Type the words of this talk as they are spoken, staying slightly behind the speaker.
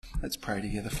Let's pray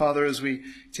together. Father, as we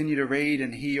continue to read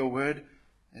and hear your word,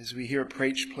 as we hear it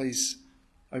preached, please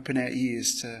open our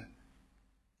ears to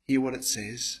hear what it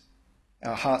says,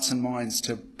 our hearts and minds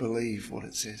to believe what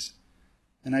it says.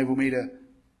 Enable me to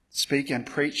speak and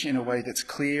preach in a way that's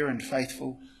clear and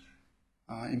faithful.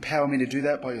 Empower me to do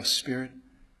that by your Spirit,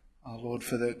 Lord,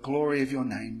 for the glory of your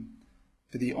name,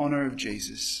 for the honour of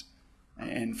Jesus,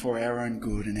 and for our own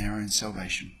good and our own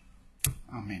salvation.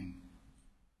 Amen.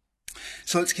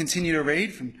 So let's continue to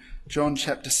read from John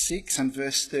chapter 6 and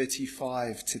verse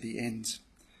 35 to the end.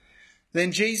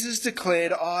 Then Jesus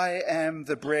declared, "I am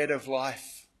the bread of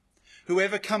life.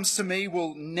 Whoever comes to me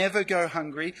will never go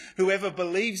hungry. Whoever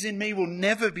believes in me will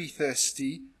never be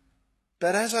thirsty.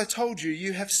 But as I told you,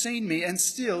 you have seen me, and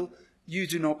still you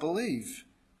do not believe.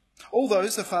 All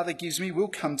those the Father gives me will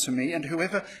come to me, and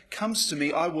whoever comes to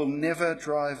me I will never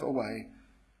drive away.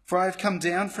 For I have come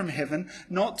down from heaven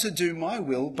not to do my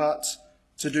will, but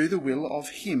to do the will of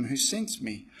him who sent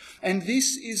me. And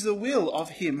this is the will of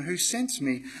him who sent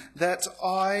me, that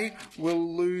I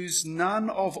will lose none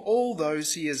of all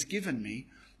those he has given me,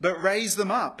 but raise them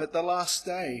up at the last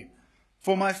day.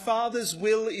 For my Father's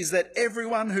will is that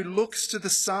everyone who looks to the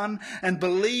Son and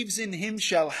believes in him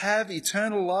shall have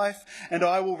eternal life, and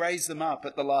I will raise them up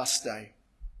at the last day."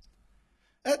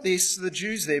 At this, the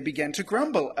Jews there began to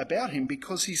grumble about him,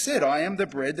 because he said, "I am the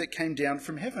bread that came down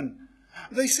from heaven."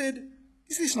 They said,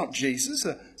 "Is this not Jesus,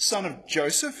 the son of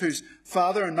Joseph, whose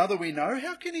father and mother we know?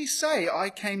 How can he say, 'I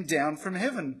came down from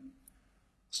heaven'?"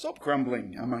 "Stop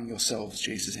grumbling among yourselves,"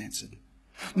 Jesus answered.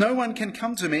 "No one can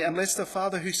come to me unless the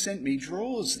Father who sent me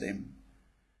draws them,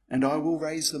 and I will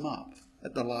raise them up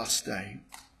at the last day.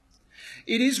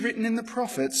 It is written in the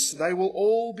prophets, they will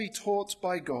all be taught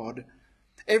by God.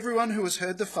 Everyone who has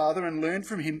heard the Father and learned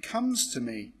from him comes to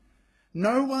me.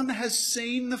 No one has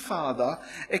seen the Father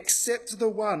except the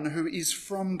one who is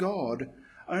from God.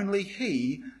 Only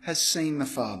he has seen the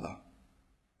Father.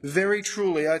 Very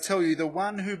truly, I tell you, the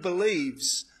one who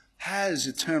believes has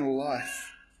eternal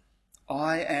life.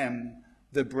 I am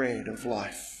the bread of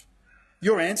life.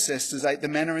 Your ancestors ate the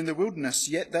manna in the wilderness,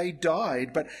 yet they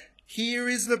died. But here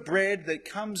is the bread that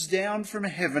comes down from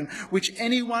heaven, which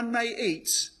anyone may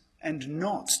eat and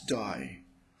not die.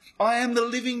 I am the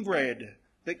living bread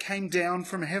that came down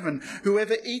from heaven.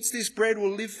 Whoever eats this bread will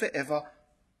live forever.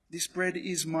 This bread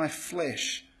is my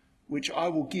flesh, which I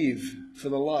will give for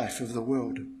the life of the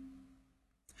world."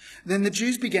 Then the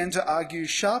Jews began to argue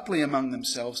sharply among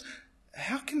themselves,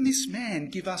 "How can this man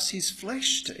give us his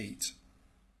flesh to eat?"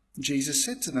 Jesus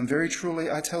said to them, "Very truly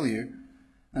I tell you,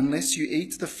 unless you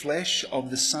eat the flesh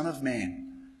of the Son of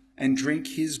Man and drink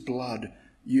his blood,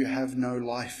 you have no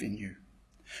life in you.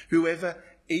 Whoever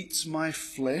eats my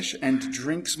flesh and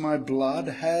drinks my blood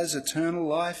has eternal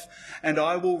life, and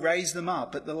I will raise them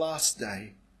up at the last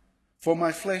day. For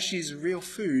my flesh is real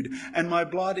food, and my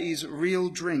blood is real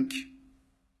drink.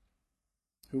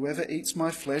 Whoever eats my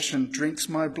flesh and drinks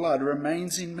my blood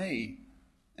remains in me,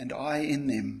 and I in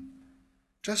them.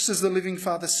 Just as the living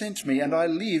Father sent me, and I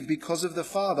live because of the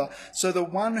Father, so the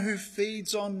one who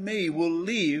feeds on me will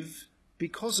live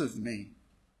because of me.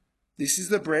 This is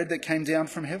the bread that came down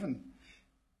from heaven.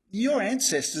 Your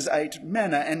ancestors ate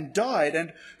manna and died,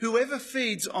 and whoever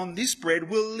feeds on this bread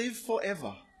will live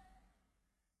forever."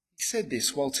 He said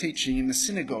this while teaching in the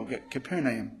synagogue at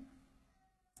Capernaum.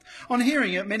 On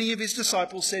hearing it, many of his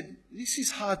disciples said, "This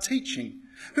is hard teaching.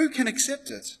 Who can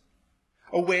accept it?"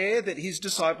 Aware that his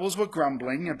disciples were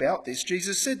grumbling about this,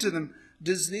 Jesus said to them,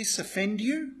 "Does this offend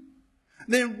you?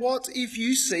 Then what if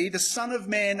you see the Son of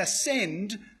Man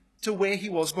ascend to where he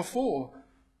was before?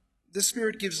 The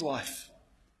Spirit gives life.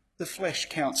 The flesh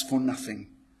counts for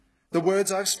nothing. The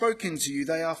words I've spoken to you,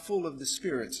 they are full of the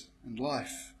Spirit and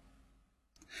life.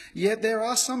 Yet there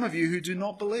are some of you who do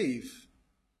not believe."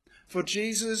 For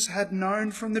Jesus had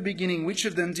known from the beginning which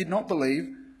of them did not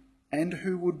believe and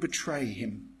who would betray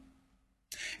him.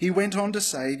 He went on to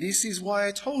say, "This is why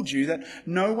I told you that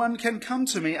no one can come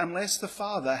to me unless the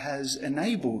Father has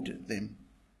enabled them."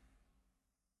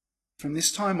 From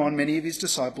this time on, many of his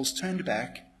disciples turned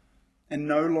back and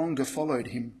no longer followed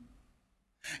him.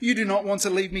 "You do not want to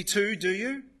leave me too, do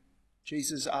you?"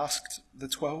 Jesus asked the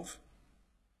 12.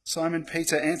 Simon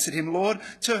Peter answered him, "Lord,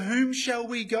 to whom shall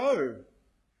we go?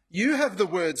 You have the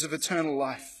words of eternal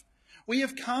life. We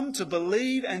have come to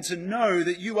believe and to know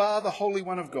that you are the Holy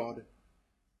One of God."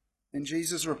 Then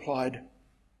Jesus replied,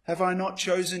 "Have I not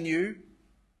chosen you,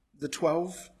 the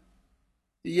 12?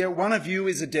 Yet one of you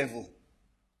is a devil."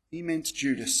 He meant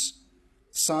Judas,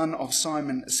 son of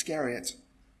Simon Iscariot,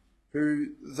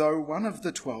 who, though one of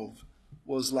the 12,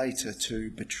 was later to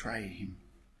betray him.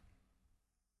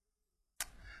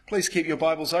 please keep your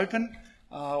Bibles open,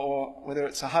 or whether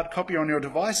it's a hard copy on your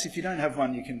device. If you don't have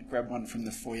one, you can grab one from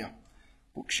the foyer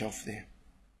bookshelf there.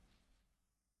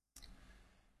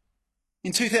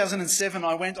 In 2007,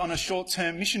 I went on a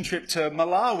short-term mission trip to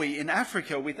Malawi in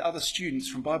Africa with other students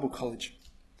from Bible College.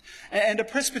 And a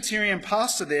Presbyterian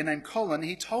pastor there named Colin,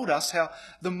 he told us how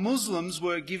the Muslims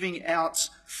were giving out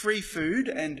free food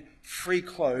and free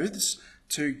clothes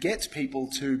to get people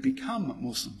to become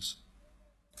Muslims.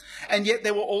 And yet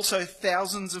there were also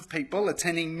thousands of people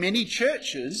attending many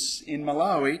churches in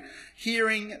Malawi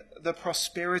hearing the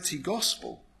prosperity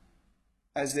gospel,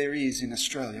 as there is in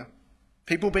Australia.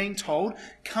 People being told,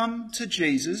 come to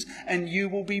Jesus and you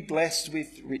will be blessed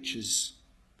with riches.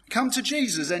 Come to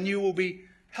Jesus and you will be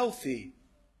healthy,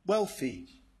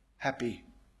 wealthy, happy.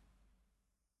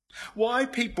 Why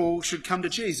people should come to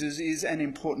Jesus is an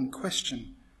important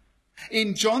question.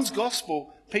 In John's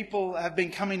Gospel, people have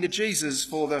been coming to Jesus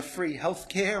for the free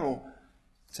healthcare, or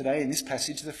today in this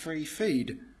passage, the free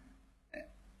feed.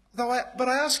 But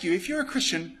I ask you, if you're a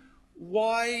Christian,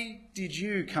 why did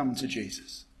you come to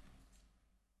Jesus?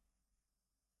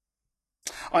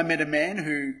 I met a man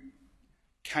who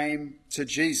came to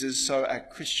Jesus so a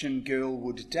Christian girl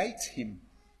would date him.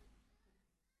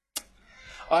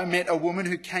 I met a woman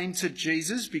who came to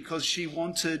Jesus because she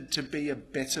wanted to be a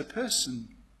better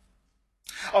person.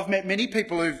 I've met many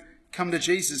people who've come to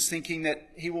Jesus thinking that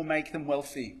he will make them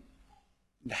wealthy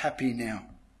and happy now.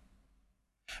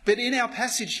 But in our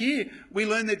passage here, we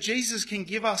learn that Jesus can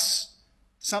give us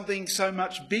something so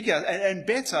much bigger and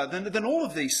better than all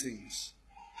of these things.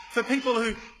 For people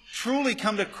who truly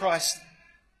come to Christ,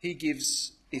 he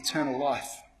gives eternal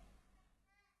life.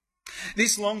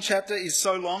 This long chapter is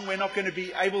so long, we're not going to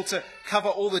be able to cover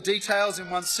all the details in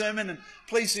one sermon, and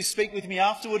please do speak with me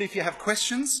afterward if you have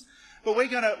questions. But we're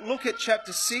going to look at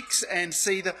chapter 6 and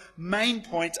see the main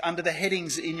point under the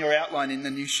headings in your outline in the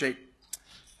new sheet.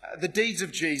 The deeds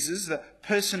of Jesus, the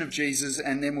person of Jesus,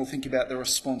 and then we'll think about the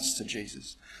response to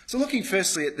Jesus. So looking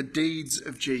firstly at the deeds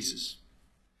of Jesus.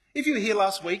 If you were here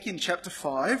last week in chapter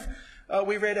 5,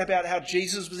 we read about how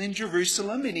Jesus was in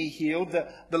Jerusalem and he healed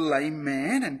the lame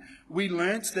man, and we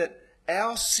learnt that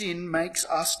our sin makes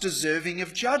us deserving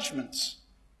of judgment.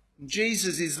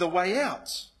 Jesus is the way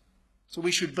out, so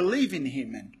we should believe in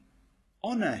him and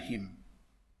honour him.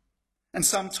 And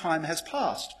some time has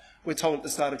passed, we're told at the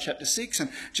start of chapter 6, and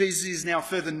Jesus is now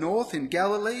further north in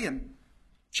Galilee, and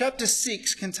chapter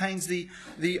 6 contains the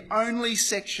only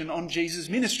section on Jesus'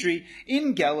 ministry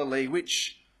in Galilee,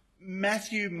 which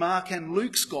Matthew, Mark and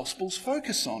Luke's Gospels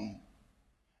focus on.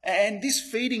 And this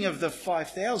feeding of the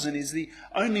 5,000 is the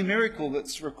only miracle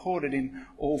that's recorded in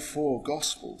all four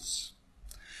Gospels.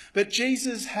 But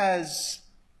Jesus has...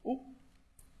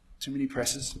 too many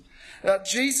presses.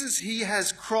 Jesus, he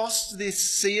has crossed this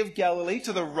Sea of Galilee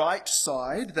to the right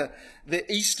side,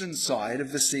 the eastern side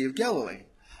of the Sea of Galilee.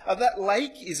 That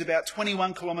lake is about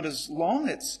 21 kilometres long.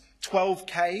 It's 12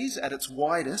 k's at its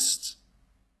widest.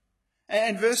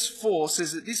 And verse 4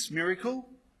 says that this miracle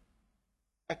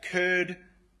occurred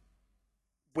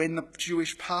when the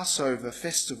Jewish Passover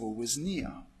festival was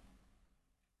near.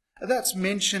 That's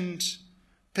mentioned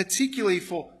particularly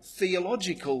for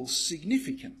theological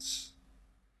significance.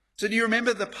 So do you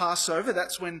remember the Passover?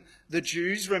 That's when the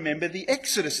Jews remember the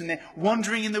Exodus and they're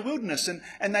wandering in the wilderness,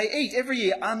 and they eat every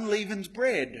year unleavened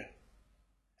bread.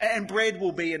 And bread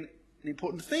will be an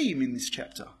important theme in this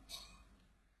chapter.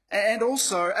 And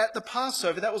also at the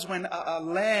Passover, that was when a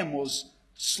lamb was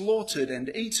slaughtered and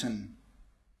eaten.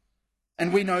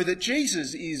 And we know that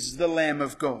Jesus is the Lamb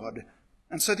of God.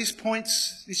 And so this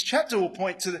chapter will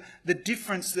point to the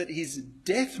difference that his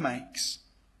death makes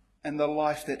and the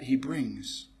life that he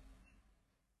brings.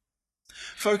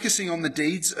 Focusing on the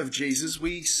deeds of Jesus,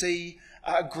 we see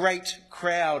a great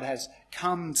crowd has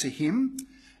come to him.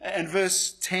 And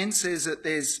verse 10 says that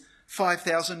there's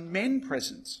 5,000 men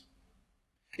present.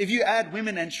 If you add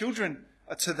women and children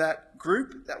to that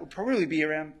group, that would probably be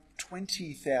around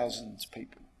 20,000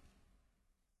 people.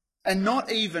 And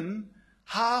not even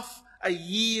half a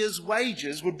year's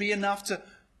wages would be enough to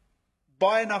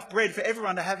buy enough bread for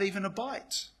everyone to have even a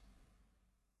bite.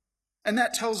 And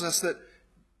that tells us that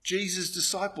Jesus'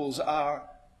 disciples are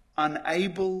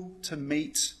unable to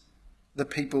meet the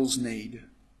people's need.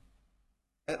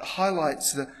 It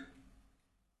highlights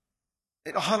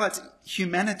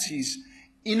humanity's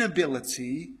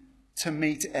inability to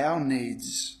meet our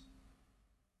needs.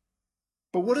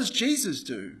 But what does Jesus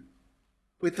do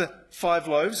with the 5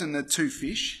 loaves and the 2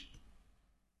 fish?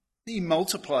 He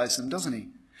multiplies them, doesn't he?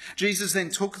 Jesus then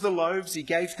took the loaves, he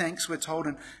gave thanks, we're told,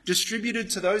 and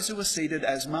distributed to those who were seated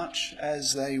as much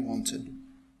as they wanted.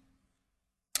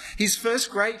 His first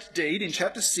great deed in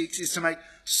chapter 6 is to make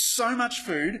so much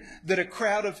food that a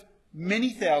crowd of many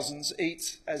thousands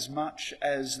eat as much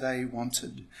as they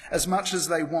wanted, as much as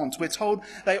they want. We're told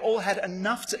they all had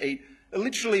enough to eat.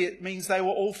 Literally, it means they were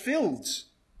all filled.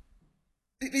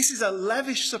 This is a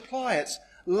lavish supply. It's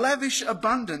lavish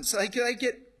abundance. They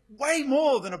get way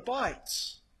more than a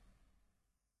bite.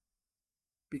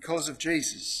 Because of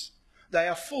Jesus, they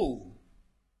are full.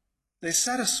 They're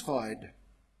satisfied.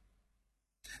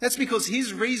 That's because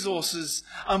his resources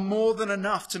are more than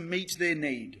enough to meet their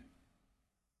need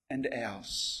and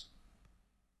ours.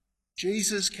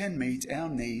 Jesus can meet our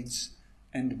needs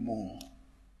and more.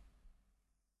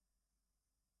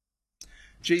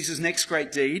 Jesus' next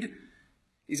great deed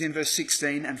is in verse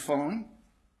 16 and following.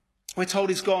 We're told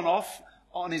he's gone off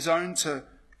on his own to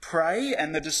pray,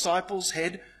 and the disciples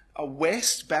head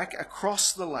west back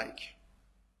across the lake.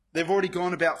 They've already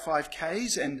gone about 5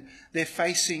 k's and they're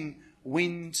facing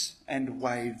wind and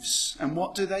waves. And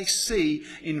what do they see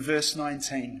in verse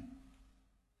 19?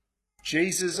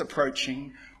 Jesus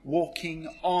approaching, walking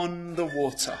on the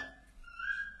water.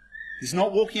 He's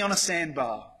not walking on a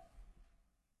sandbar.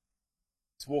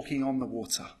 He's walking on the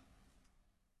water.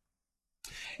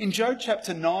 In Job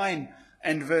chapter 9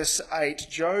 and verse 8,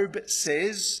 Job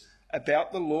says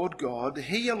about the Lord God,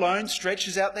 he alone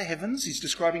stretches out the heavens. He's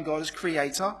describing God as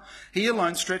creator. He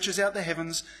alone stretches out the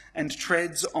heavens and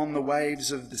treads on the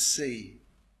waves of the sea.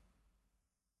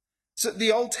 So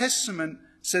the Old Testament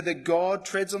said that God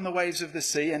treads on the waves of the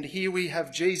sea, and here we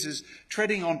have Jesus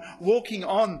walking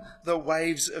on the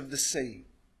waves of the sea.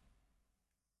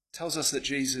 It tells us that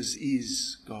Jesus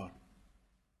is God.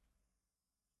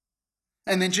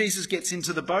 And then Jesus gets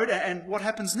into the boat, and what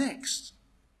happens next?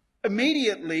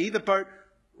 Immediately, the boat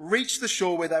reached the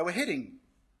shore where they were heading.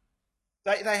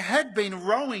 They had been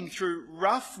rowing through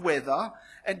rough weather,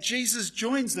 and Jesus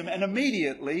joins them, and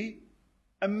immediately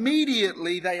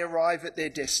they arrive at their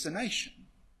destination.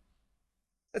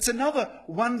 It's another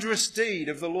wondrous deed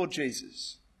of the Lord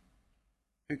Jesus,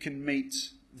 who can meet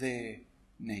their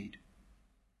need.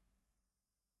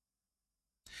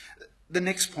 The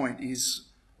next point is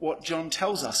what John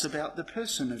tells us about the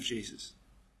person of Jesus.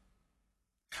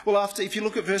 Well, if you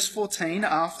look at verse 14,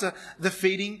 after the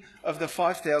feeding of the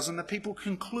 5,000, the people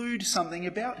conclude something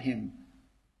about him.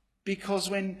 Because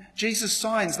when Jesus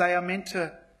signs, they are meant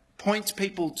to point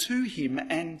people to him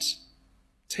and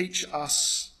teach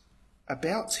us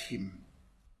about him.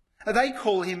 They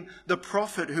call him the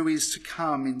prophet who is to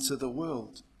come into the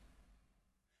world.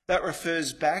 That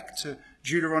refers back to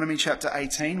Deuteronomy chapter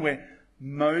 18, where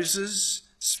Moses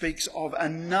speaks of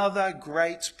another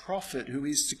great prophet who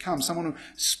is to come, someone who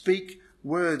speak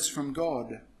words from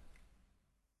God.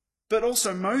 But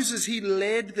also Moses, he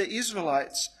led the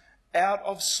Israelites out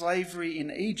of slavery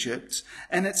in Egypt,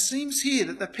 and it seems here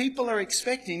that the people are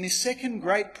expecting this second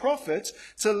great prophet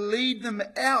to lead them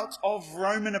out of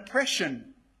Roman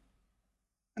oppression.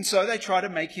 And so they try to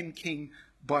make him king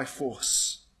by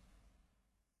force.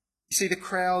 You see, the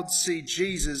crowd see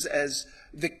Jesus as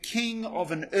the king of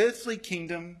an earthly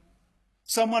kingdom,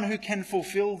 someone who can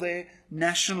fulfill their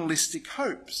nationalistic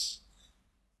hopes.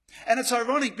 And it's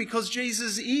ironic because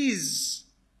Jesus is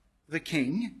the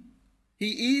king.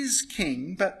 He is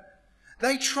king, but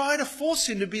they try to force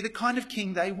him to be the kind of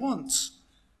king they want.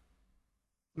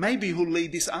 Maybe he'll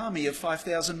lead this army of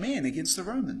 5,000 men against the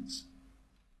Romans.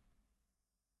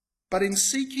 But in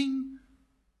seeking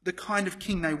the kind of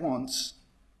king they want,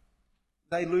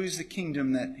 they lose the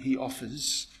kingdom that he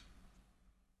offers.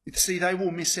 You see, they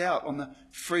will miss out on the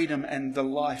freedom and the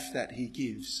life that he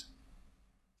gives.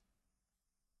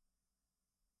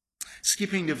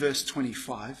 Skipping to verse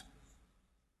 25,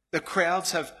 the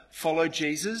crowds have followed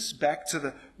Jesus back to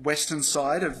the western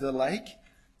side of the lake,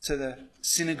 to the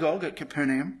synagogue at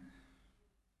Capernaum.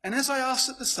 And as I asked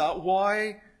at the start,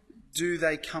 why do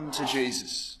they come to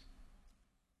Jesus?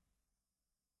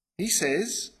 He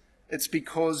says, it's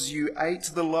because you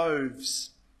ate the loaves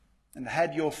and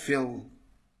had your fill.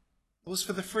 It was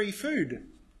for the free food,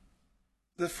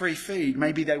 the free feed.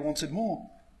 Maybe they wanted more.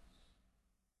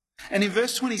 And in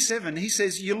verse 27, he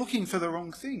says, you're looking for the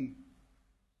wrong thing.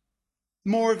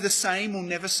 More of the same will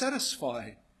never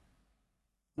satisfy.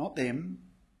 Not them,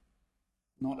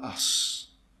 not us.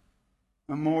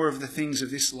 And more of the things of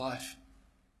this life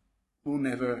will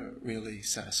never really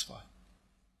satisfy.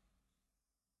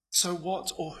 So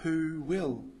what or who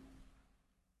will?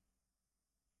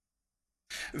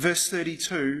 Verse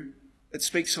 32, it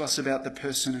speaks to us about the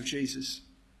person of Jesus.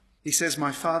 He says,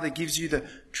 my Father gives you the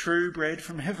true bread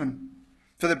from heaven.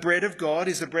 For the bread of God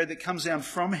is the bread that comes down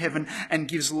from heaven and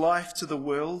gives life to the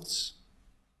worlds.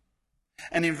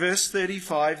 And in verse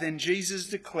 35, then Jesus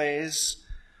declares,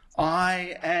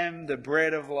 I am the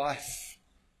bread of life.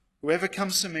 Whoever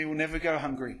comes to me will never go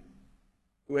hungry.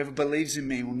 Whoever believes in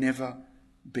me will never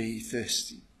be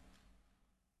thirsty.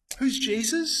 Who's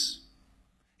Jesus?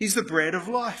 He's the bread of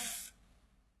life.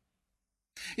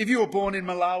 If you were born in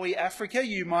Malawi, Africa,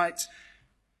 you might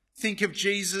think of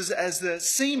Jesus as the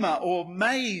sema or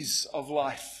maize of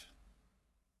life.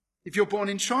 If you're born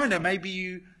in China, maybe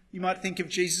you might think of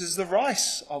Jesus as the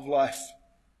rice of life.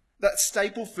 That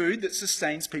staple food that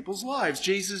sustains people's lives.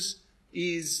 Jesus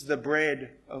is the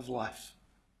bread of life.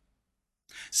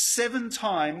 7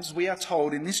 times we are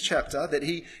told in this chapter that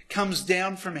he comes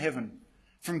down from heaven,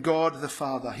 from God the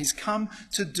Father. He's come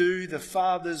to do the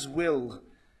Father's will.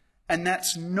 And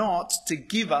that's not to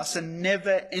give us a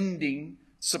never-ending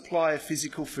supply of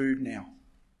physical food now.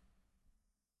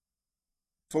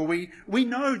 For we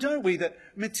know, don't we, that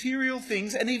material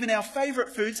things and even our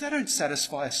favourite foods, they don't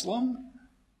satisfy us long.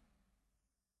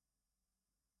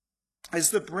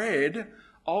 As the bread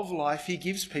of life, he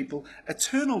gives people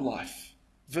eternal life.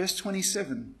 Verse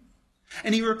 27.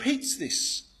 And he repeats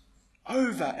this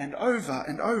over and over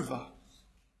and over.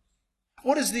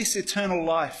 What does this eternal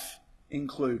life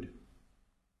include?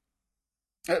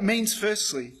 It means,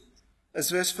 firstly,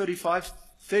 as verse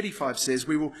 35 says,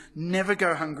 we will never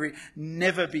go hungry,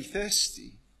 never be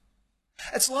thirsty.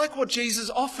 It's like what Jesus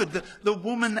offered the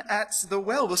woman at the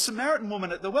well, the Samaritan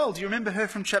woman at the well. Do you remember her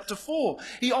from chapter 4?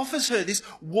 He offers her this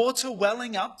water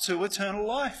welling up to eternal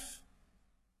life.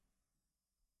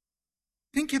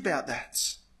 Think about that.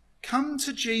 Come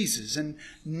to Jesus and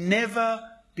never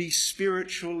be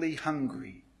spiritually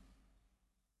hungry.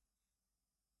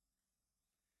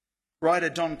 Writer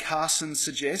Don Carson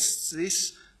suggests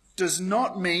this does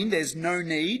not mean there's no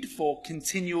need for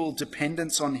continual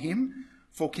dependence on him,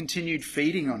 for continued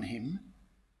feeding on him.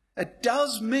 It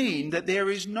does mean that there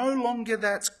is no longer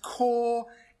that core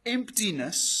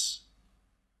emptiness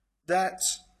that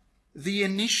the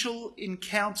initial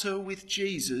encounter with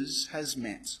Jesus has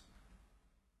met.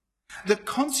 The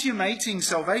consummating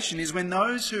salvation is when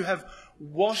those who have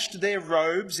washed their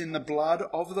robes in the blood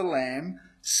of the Lamb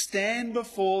stand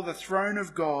before the throne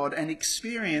of God and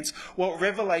experience what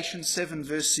Revelation 7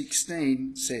 verse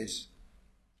 16 says.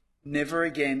 Never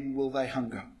again will they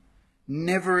hunger.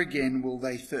 Never again will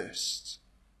they thirst.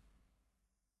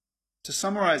 To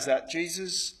summarize that,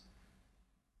 Jesus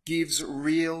gives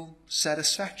real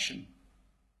satisfaction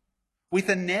with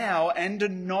a now and a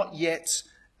not yet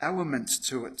element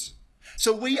to it.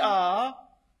 So we are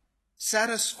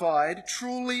satisfied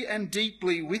truly and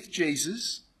deeply with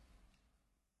Jesus,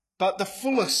 but the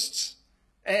fullest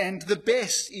and the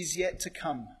best is yet to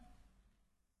come.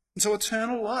 And so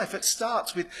eternal life, it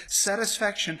starts with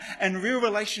satisfaction and real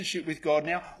relationship with God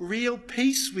now, real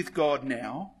peace with God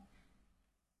now,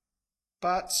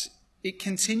 but it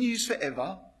continues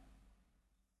forever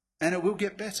and it will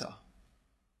get better.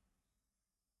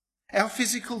 Our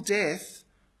physical death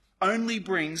only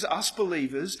brings us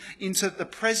believers into the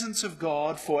presence of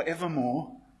God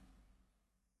forevermore.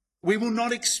 We will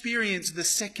not experience the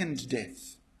second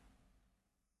death,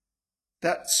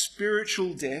 that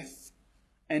spiritual death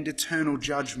and eternal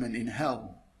judgment in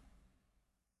hell.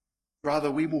 Rather,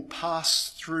 we will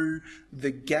pass through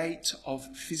the gate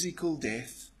of physical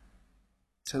death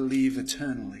to live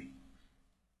eternally.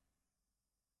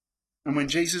 And when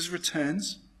Jesus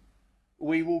returns,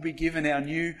 we will be given our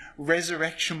new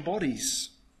resurrection bodies.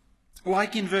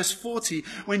 Like in verse 40,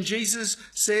 when Jesus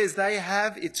says they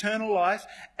have eternal life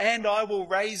and I will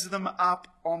raise them up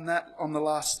on the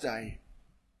last day.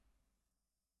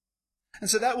 And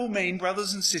so that will mean,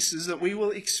 brothers and sisters, that we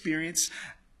will experience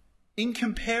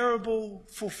incomparable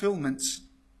fulfillment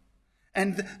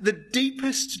and the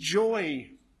deepest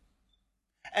joy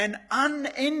and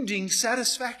unending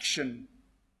satisfaction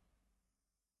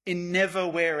in never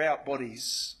wear out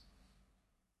bodies.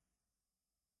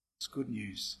 It's good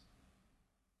news.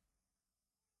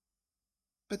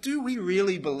 But do we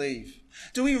really believe?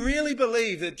 Do we really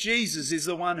believe that Jesus is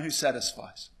the one who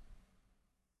satisfies?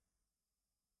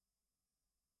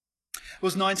 It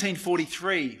was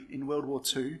 1943 in World War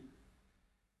II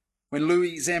when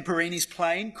Louis Zamperini's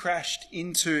plane crashed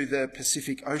into the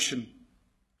Pacific Ocean.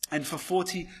 And for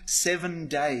 47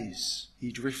 days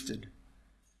he drifted,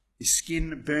 his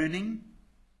skin burning,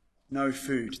 no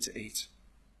food to eat.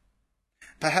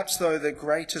 Perhaps, though, the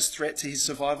greatest threat to his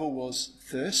survival was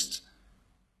thirst.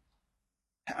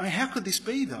 I mean, how could this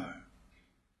be, though?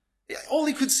 All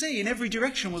he could see in every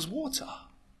direction was water.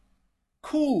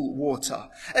 Cool water.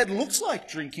 It looks like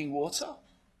drinking water.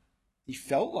 He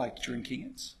felt like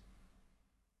drinking it.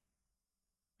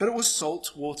 But it was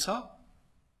salt water,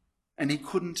 and he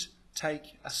couldn't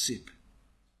take a sip.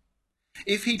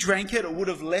 If he drank it, it would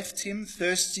have left him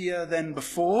thirstier than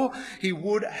before. He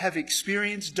would have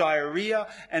experienced diarrhea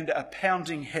and a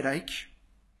pounding headache.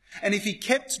 And if he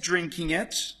kept drinking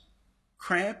it,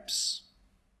 cramps,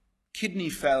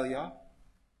 kidney failure,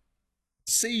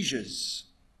 seizures,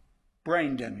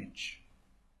 brain damage.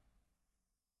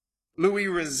 Louis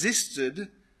resisted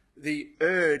the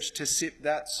urge to sip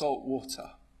that salt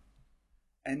water,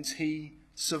 and he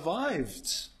survived.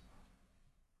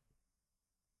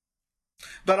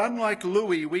 But unlike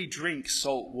Louis, we drink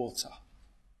salt water,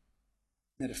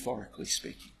 metaphorically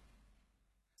speaking.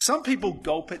 Some people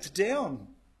gulp it down.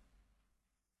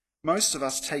 Most of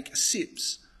us take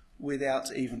sips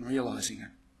without even realising it.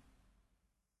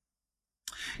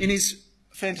 In his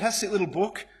fantastic little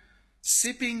book,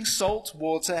 Sipping Salt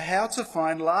Water, How to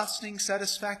Find Lasting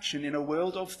Satisfaction in a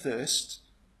World of Thirst,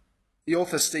 the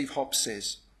author Steve Hopps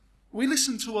says, we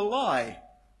listen to a lie,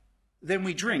 then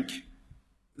we drink,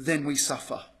 then we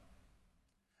suffer.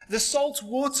 The salt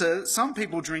water some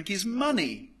people drink is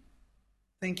money,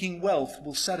 thinking wealth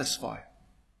will satisfy.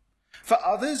 For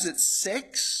others, it's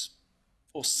sex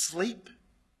or sleep,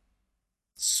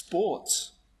 sport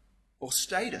or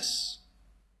status.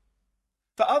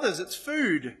 For others, it's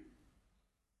food,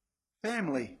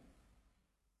 family,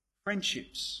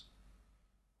 friendships,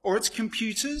 or it's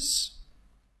computers,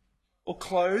 or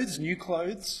clothes, new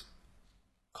clothes,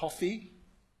 coffee.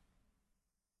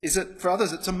 Is it, for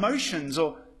others, it's emotions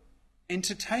or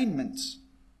entertainment,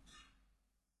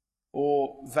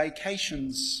 or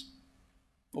vacations,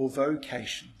 or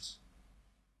vocations.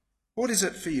 What is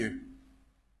it for you?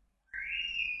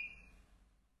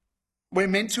 We're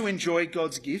meant to enjoy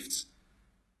God's gifts,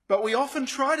 but we often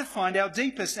try to find our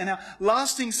deepest and our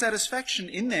lasting satisfaction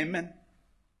in them, and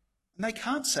they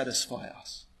can't satisfy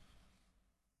us.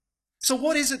 So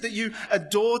what is it that you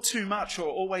adore too much or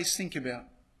always think about?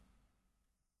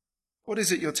 What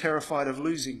is it you're terrified of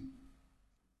losing?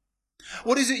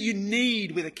 What is it you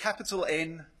need with a capital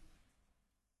N?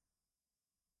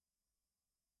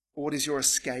 Or what is your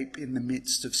escape in the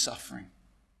midst of suffering?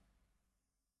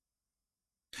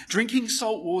 Drinking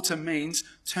salt water means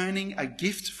turning a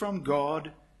gift from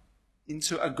God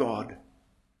into a god.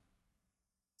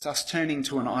 It's us turning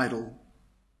to an idol.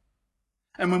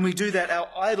 And when we do that, our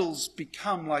idols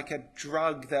become like a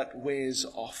drug that wears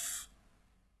off.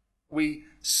 We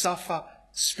suffer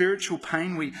spiritual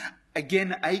pain. We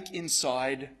again ache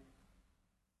inside,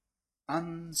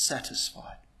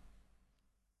 unsatisfied.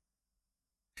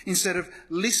 Instead of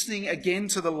listening again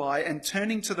to the lie and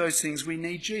turning to those things, we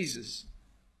need Jesus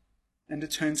and to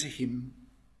turn to him.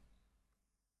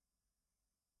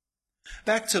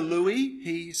 Back to Louis,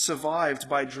 he survived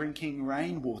by drinking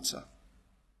rainwater.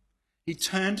 He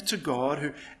turned to God,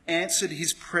 who answered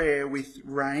his prayer with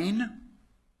rain.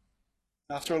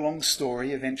 After a long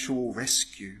story, eventual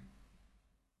rescue.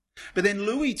 But then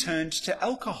Louis turned to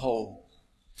alcohol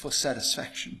for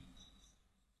satisfaction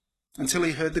until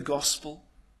he heard the gospel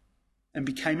and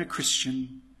became a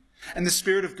Christian, and the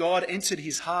Spirit of God entered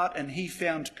his heart and he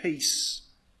found peace,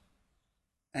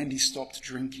 and he stopped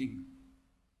drinking.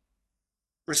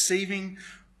 Receiving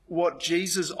what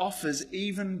Jesus offers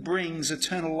even brings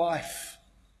eternal life.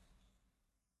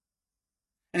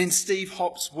 And in Steve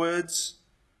Hopps' words,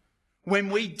 when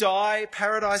we die,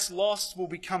 paradise lost will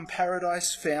become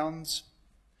paradise found.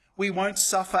 We won't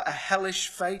suffer a hellish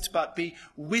fate, but be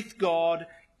with God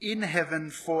in heaven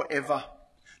forever.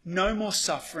 No more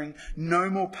suffering, no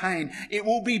more pain. It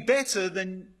will be better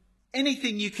than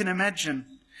anything you can imagine,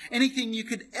 anything you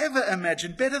could ever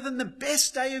imagine, better than the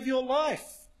best day of your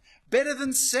life. Better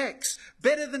than sex,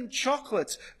 better than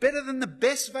chocolate, better than the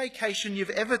best vacation you've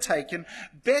ever taken,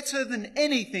 better than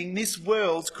anything this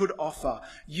world could offer.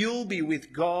 You'll be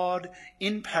with God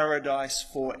in paradise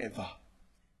forever.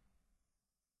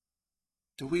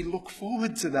 Do we look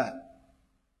forward to that?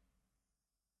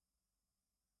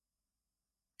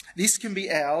 This can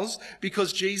be ours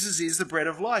because Jesus is the bread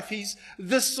of life. He's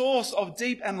the source of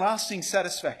deep and lasting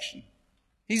satisfaction.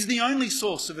 He's the only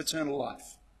source of eternal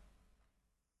life.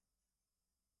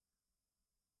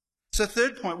 So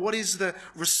third point, what is the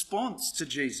response to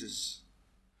Jesus?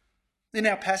 In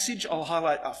our passage, I'll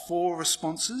highlight 4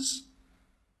 responses.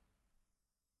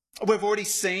 We've already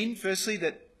seen, firstly,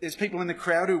 that there's people in the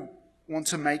crowd who want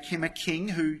to make him a king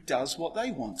who does what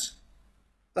they want.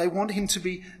 They want him to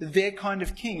be their kind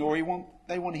of king, or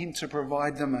they want him to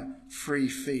provide them a free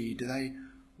feed. They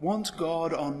want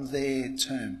God on their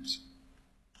terms.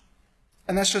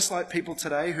 And that's just like people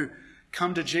today who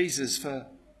come to Jesus for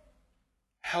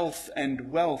health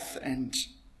and wealth and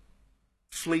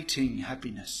fleeting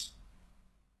happiness.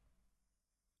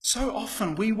 So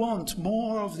often we want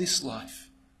more of this life.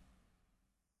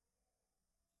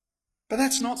 But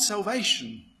that's not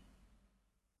salvation.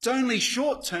 It's only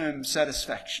short-term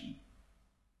satisfaction.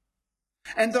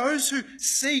 And those who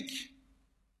seek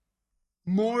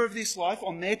more of this life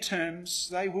on their terms,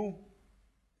 they will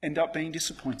end up being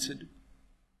disappointed.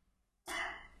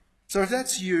 So if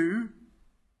that's you,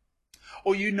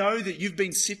 or you know that you've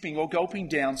been sipping or gulping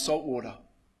down salt water,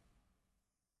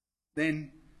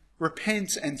 then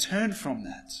repent and turn from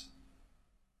that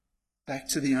back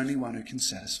to the only one who can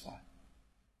satisfy.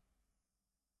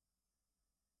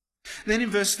 Then in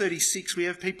verse 36, we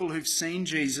have people who've seen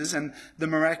Jesus and his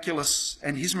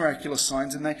miraculous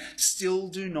signs, and they still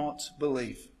do not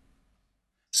believe.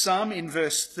 Some in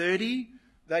verse 30,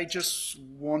 they just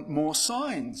want more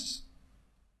signs.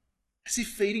 As if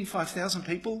feeding 5,000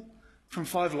 people from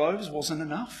 5 loaves wasn't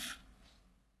enough.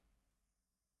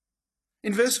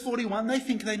 In verse 41, they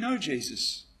think they know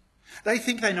Jesus. They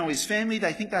think they know his family.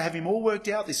 They think they have him all worked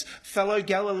out, this fellow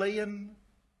Galilean.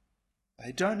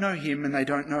 They don't know him, and they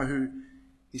don't know who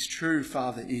his true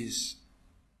Father is.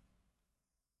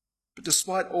 But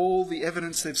despite all the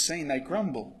evidence they've seen, they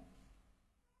grumble.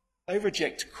 They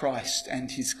reject Christ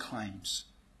and his claims.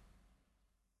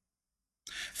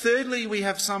 Thirdly, we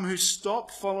have some who stop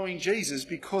following Jesus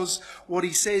because what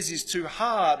he says is too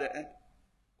hard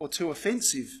or too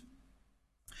offensive.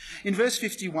 In verse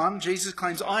 51, Jesus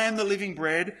claims, "I am the living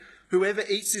bread. Whoever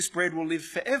eats this bread will live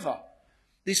forever.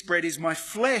 This bread is my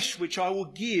flesh, which I will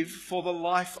give for the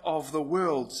life of the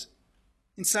world."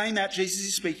 In saying that, Jesus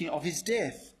is speaking of his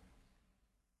death.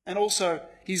 And also,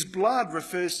 his blood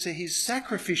refers to his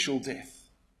sacrificial death.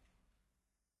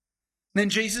 Then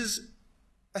Jesus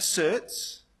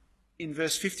asserts in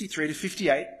verse 53 to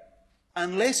 58,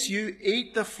 "Unless you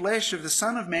eat the flesh of the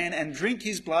Son of Man and drink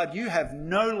his blood, you have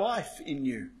no life in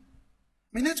you."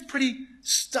 I mean, that's pretty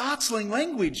startling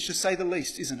language, to say the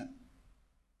least, isn't it?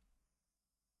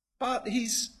 But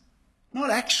he's not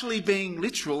actually being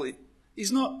literal.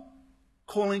 He's not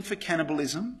calling for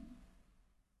cannibalism.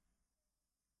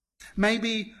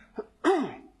 Maybe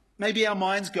our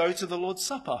minds go to the Lord's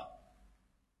Supper.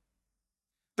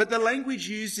 But the language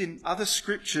used in other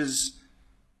scriptures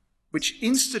which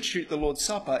institute the Lord's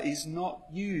Supper is not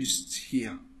used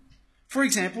here. For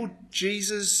example,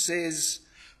 Jesus says,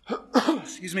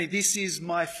 "This is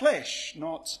my flesh,"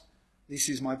 not "this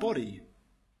is my body."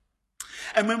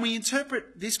 And when we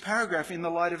interpret this paragraph in the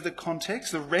light of the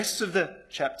context, the rest of the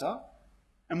chapter,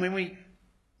 and when we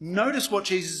notice what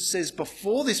Jesus says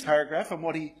before this paragraph and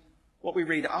what we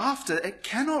read after, it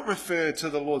cannot refer to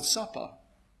the Lord's Supper.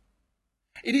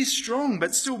 It is strong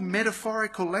but still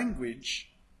metaphorical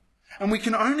language. And we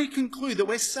can only conclude that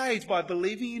we're saved by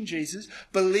believing in Jesus,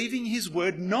 believing his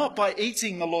word, not by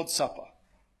eating the Lord's Supper.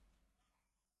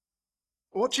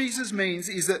 What Jesus means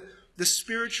is that the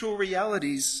spiritual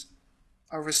realities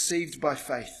are received by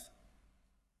faith.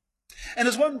 And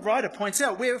as one writer points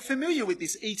out, we're familiar with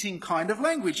this eating kind of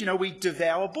language. We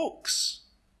devour books.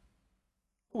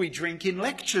 We drink in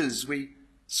lectures. We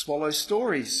swallow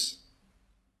stories.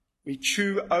 We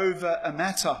chew over a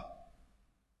matter.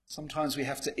 Sometimes we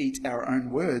have to eat our own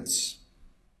words.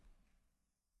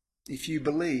 If you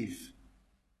believe,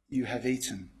 you have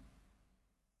eaten.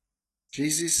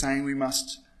 Jesus is saying we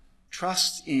must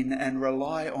trust in and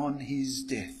rely on his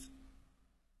death.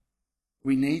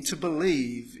 We need to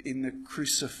believe in the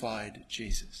crucified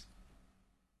Jesus.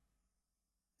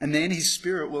 And then his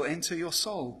Spirit will enter your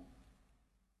soul.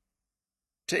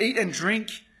 To eat and drink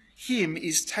him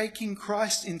is taking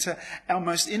Christ into our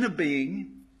most inner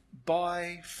being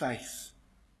by faith.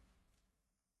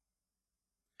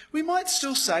 We might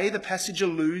still say the passage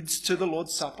alludes to the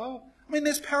Lord's Supper.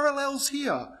 There's parallels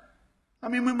here.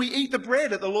 When we eat the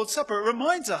bread at the Lord's Supper, it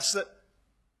reminds us that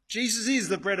Jesus is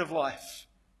the bread of life.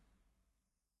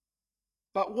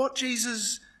 But what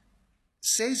Jesus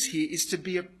says here is to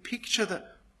be a picture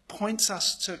that points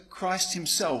us to Christ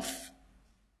himself,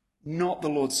 not the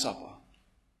Lord's Supper.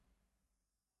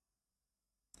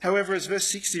 However, as verse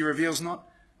 60 reveals, not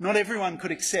everyone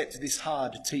could accept this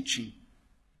hard teaching.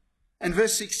 And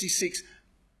verse 66,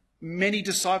 many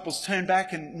disciples turn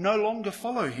back and no longer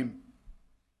follow him.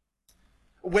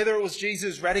 Whether it was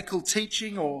Jesus' radical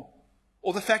teaching or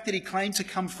the fact that he claimed to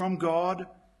come from God,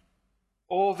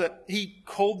 or that he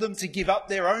called them to give up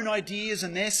their own ideas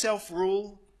and their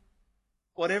self-rule,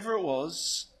 whatever it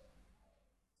was,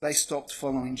 they stopped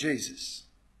following Jesus.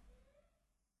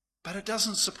 But it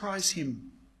doesn't surprise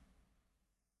him.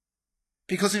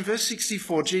 Because in verse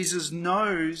 64, Jesus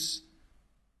knows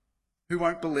who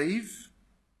won't believe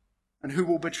and who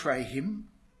will betray him.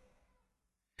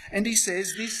 And he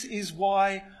says, "This is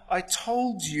why I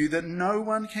told you that no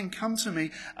one can come to me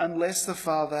unless the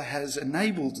Father has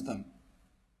enabled them.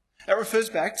 That refers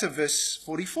back to verse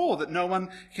 44, that no one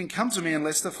can come to me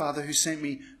unless the Father who sent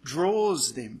me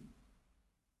draws them.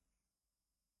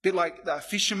 A bit like the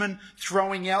fisherman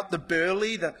throwing out the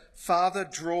burley, the Father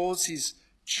draws his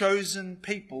chosen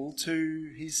people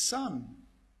to his Son.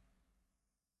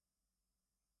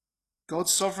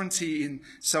 God's sovereignty in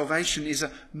salvation is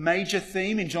a major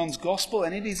theme in John's Gospel,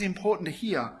 and it is important to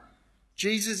hear.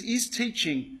 Jesus is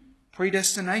teaching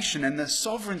predestination and the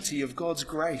sovereignty of God's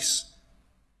grace.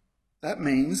 That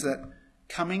means that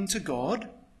coming to God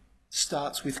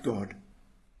starts with God.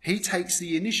 He takes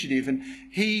the initiative and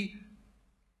he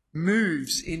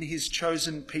moves in his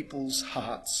chosen people's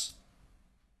hearts.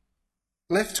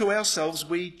 Left to ourselves,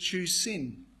 we choose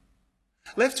sin.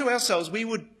 Left to ourselves,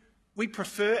 we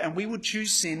prefer and we would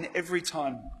choose sin every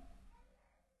time.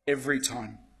 Every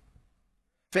time.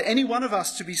 For any one of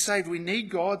us to be saved, we need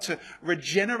God to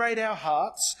regenerate our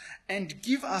hearts and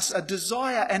give us a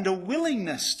desire and a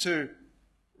willingness to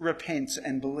repent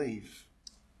and believe.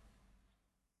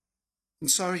 And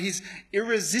so his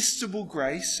irresistible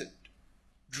grace, it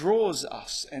draws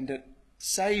us and it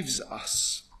saves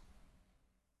us.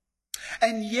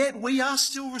 And yet we are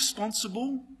still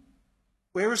responsible.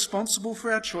 We're responsible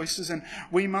for our choices and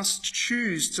we must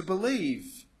choose to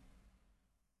believe.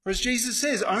 For as Jesus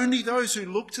says, only those who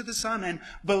look to the Son and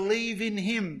believe in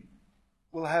him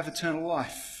will have eternal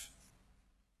life.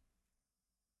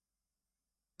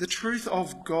 The truth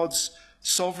of God's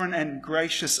sovereign and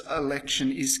gracious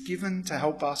election is given to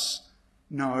help us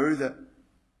know that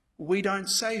we don't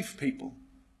save people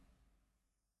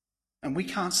and we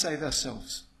can't save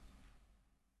ourselves.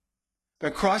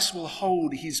 But Christ will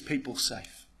hold his people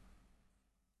safe.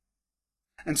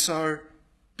 And so,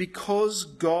 because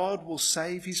God will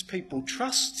save his people,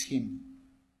 trust him.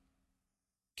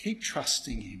 Keep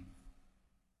trusting him.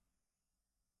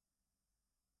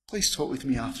 Please talk with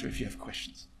me after if you have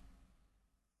questions.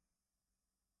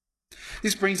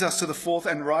 This brings us to the fourth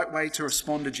and right way to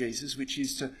respond to Jesus, which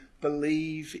is to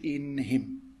believe in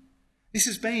him. This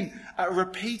has been a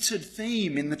repeated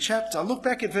theme in the chapter. Look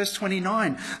back at verse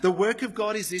 29. The work of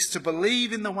God is this, to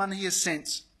believe in the one he has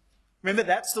sent. Remember,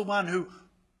 that's the one who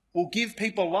will give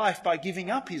people life by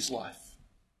giving up his life.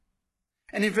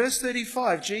 And in verse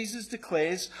 35, Jesus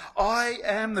declares, I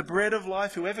am the bread of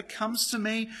life. Whoever comes to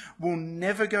me will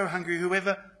never go hungry.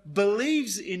 Whoever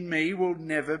believes in me will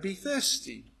never be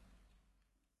thirsty.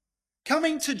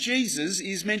 Coming to Jesus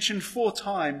is mentioned 4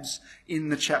 times in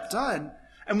the chapter,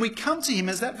 and we come to him,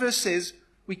 as that verse says,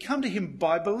 we come to him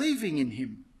by believing in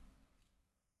him.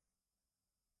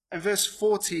 And verse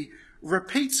 40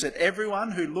 repeats it.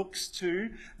 Everyone who looks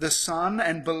to the Son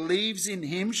and believes in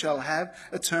him shall have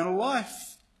eternal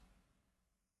life.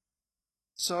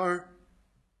 So,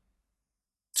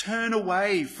 turn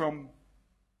away from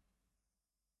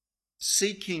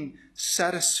seeking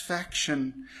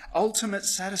satisfaction, ultimate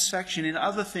satisfaction in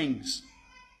other things,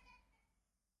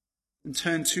 and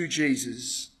turn to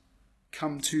Jesus.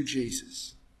 Come to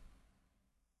Jesus.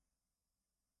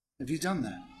 Have you done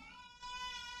that?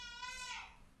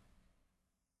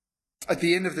 At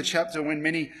the end of the chapter, when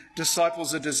many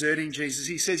disciples are deserting Jesus,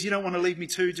 he says, you don't want to leave me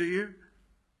too, do you?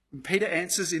 And Peter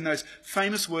answers in those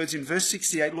famous words in verse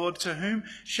 68, Lord, to whom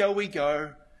shall we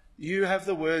go? You have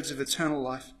the words of eternal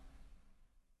life.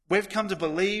 We've come to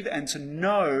believe and to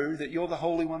know that you're the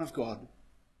Holy One of God.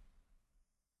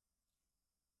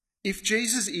 If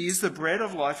Jesus is the bread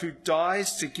of life who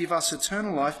dies to give us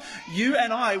eternal life, you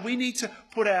and I, we need to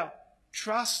put our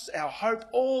trust, our hope,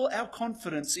 all our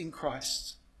confidence in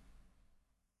Christ.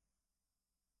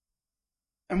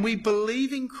 And we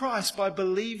believe in Christ by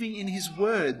believing in his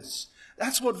words.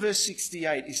 That's what verse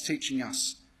 68 is teaching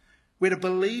us. We're to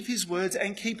believe his words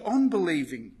and keep on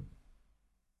believing.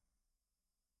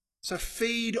 So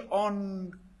feed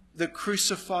on the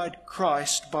crucified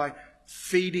Christ by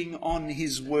feeding on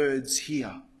his words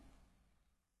here.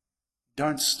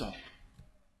 Don't stop.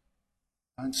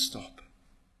 Don't stop.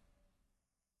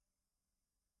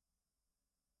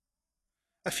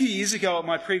 A few years ago at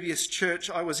my previous church,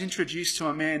 I was introduced to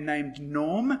a man named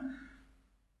Norm.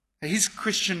 His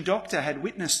Christian doctor had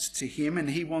witnessed to him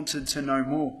and he wanted to know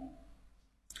more.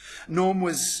 Norm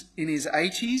was in his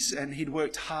 80s and he'd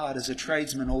worked hard as a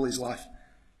tradesman all his life.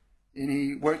 And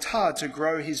he worked hard to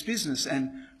grow his business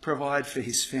and provide for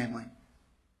his family.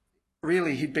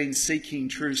 Really, he'd been seeking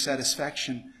true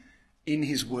satisfaction in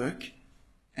his work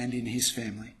and in his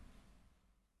family.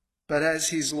 But as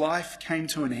his life came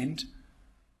to an end,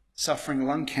 suffering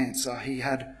lung cancer, he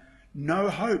had no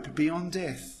hope beyond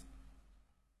death,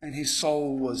 and his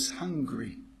soul was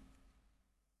hungry.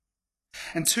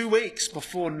 And 2 weeks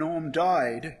before Norm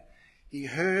died, he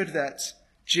heard that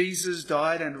Jesus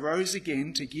died and rose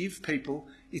again to give people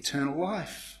eternal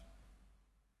life.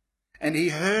 And he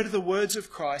heard the words of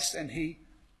Christ and he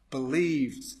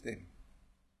believed them.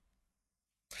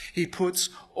 He puts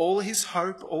all his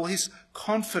hope, all his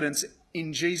confidence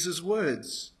in Jesus'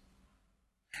 words.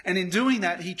 And in doing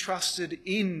that, he trusted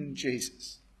in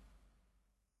Jesus.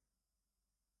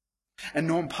 And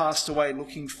Norm passed away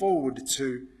looking forward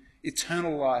to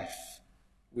eternal life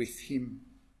with him.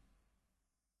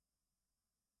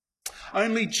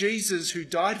 Only Jesus, who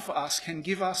died for us, can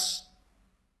give us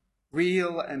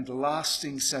real and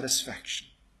lasting satisfaction.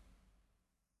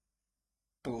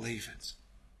 Believe it.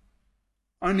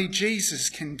 Only Jesus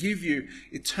can give you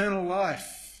eternal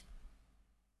life.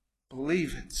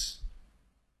 Believe it.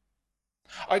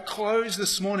 I close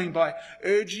this morning by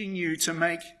urging you to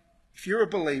make, if you're a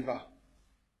believer,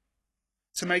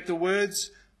 to make the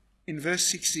words in verse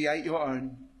 68 your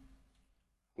own.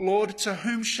 Lord, to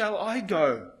whom shall I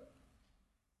go?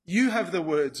 You have the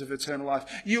words of eternal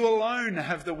life. You alone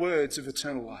have the words of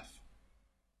eternal life.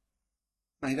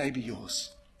 May they be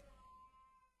yours.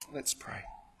 Let's pray.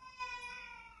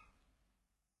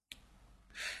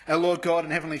 Our Lord God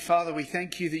and Heavenly Father, we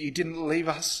thank you that you didn't leave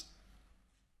us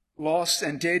lost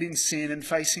and dead in sin and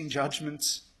facing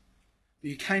judgments.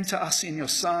 You came to us in your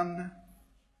Son,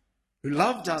 who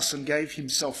loved us and gave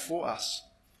himself for us,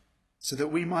 so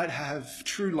that we might have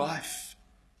true life,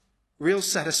 real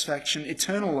satisfaction,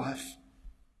 eternal life.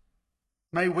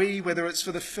 May we, whether it's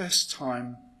for the first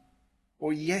time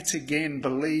or yet again,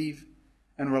 believe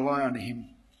and rely on him.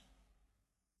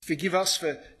 Forgive us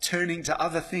for turning to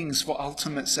other things for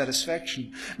ultimate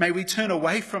satisfaction. May we turn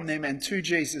away from them and to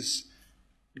Jesus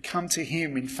and come to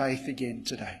him in faith again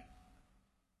today.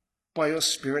 By your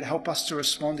Spirit, help us to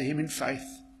respond to him in faith,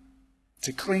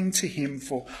 to cling to him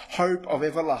for hope of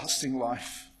everlasting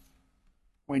life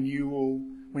when he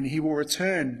will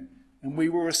return and we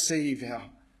will receive our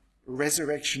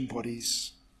resurrection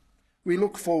bodies. We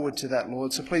look forward to that,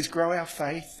 Lord, so please grow our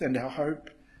faith and our hope.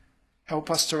 Help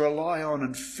us to rely on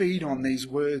and feed on these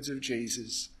words of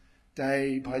Jesus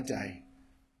day by day,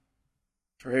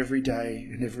 for every day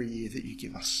and every year that you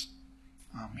give us.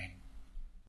 Amen.